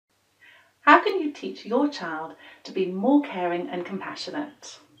How can you teach your child to be more caring and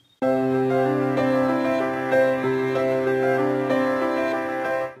compassionate? To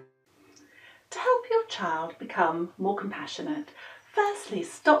help your child become more compassionate, firstly,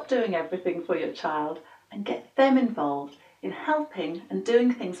 stop doing everything for your child and get them involved in helping and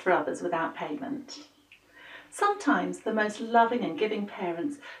doing things for others without payment. Sometimes the most loving and giving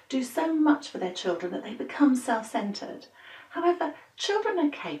parents do so much for their children that they become self-centred. However, children are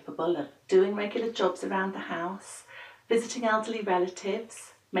capable of doing regular jobs around the house, visiting elderly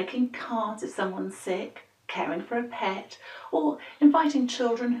relatives, making cards if someone's sick, caring for a pet, or inviting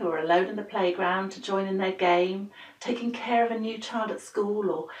children who are alone in the playground to join in their game, taking care of a new child at school,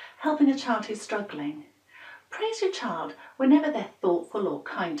 or helping a child who's struggling. Praise your child whenever they're thoughtful or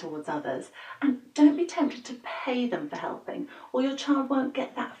kind towards others, and don't be tempted to pay them for helping, or your child won't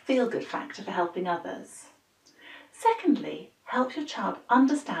get that feel-good factor for helping others. Secondly, help your child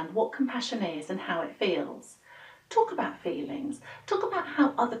understand what compassion is and how it feels. Talk about feelings, talk about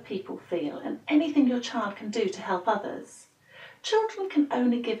how other people feel and anything your child can do to help others. Children can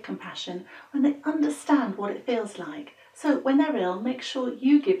only give compassion when they understand what it feels like, so when they're ill, make sure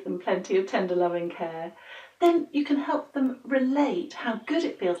you give them plenty of tender loving care. Then you can help them relate how good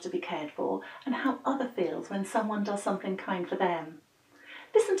it feels to be cared for and how others feel when someone does something kind for them.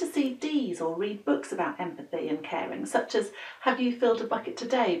 Listen to CDs or read books about empathy and caring, such as Have You Filled a Bucket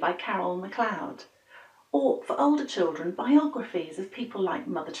Today by Carol McLeod. Or for older children, biographies of people like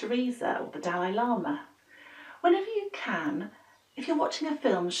Mother Teresa or the Dalai Lama. Whenever you can, if you're watching a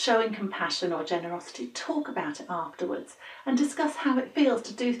film showing compassion or generosity, talk about it afterwards and discuss how it feels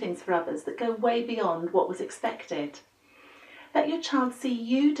to do things for others that go way beyond what was expected. Let your child see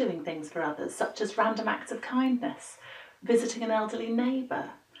you doing things for others, such as random acts of kindness, visiting an elderly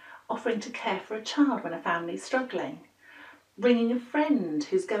neighbour, offering to care for a child when a family is struggling, ringing a friend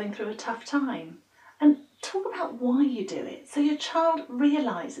who's going through a tough time, and talk about why you do it so your child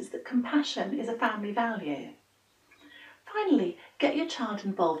realises that compassion is a family value. Finally, get your child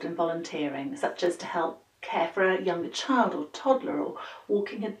involved in volunteering, such as to help care for a younger child or toddler, or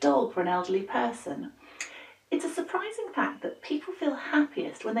walking a dog for an elderly person. It's a surprising fact that people feel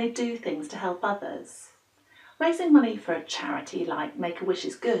happiest when they do things to help others. Raising money for a charity like Make-A-Wish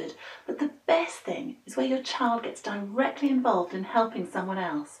is good, but the best thing is where your child gets directly involved in helping someone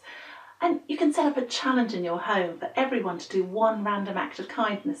else. And you can set up a challenge in your home for everyone to do one random act of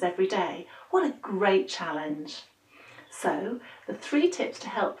kindness every day. What a great challenge! So, the 3 tips to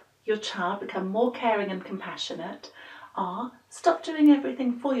help your child become more caring and compassionate are: stop doing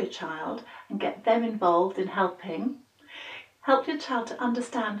everything for your child and get them involved in helping. Help your child to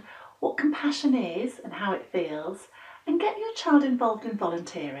understand what compassion is and how it feels, and get your child involved in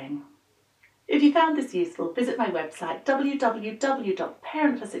volunteering. If you found this useful, visit my website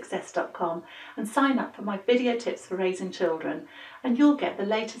www.parentforsuccess.com and sign up for my video tips for raising children, and you'll get the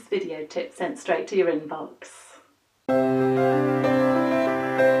latest video tips sent straight to your inbox.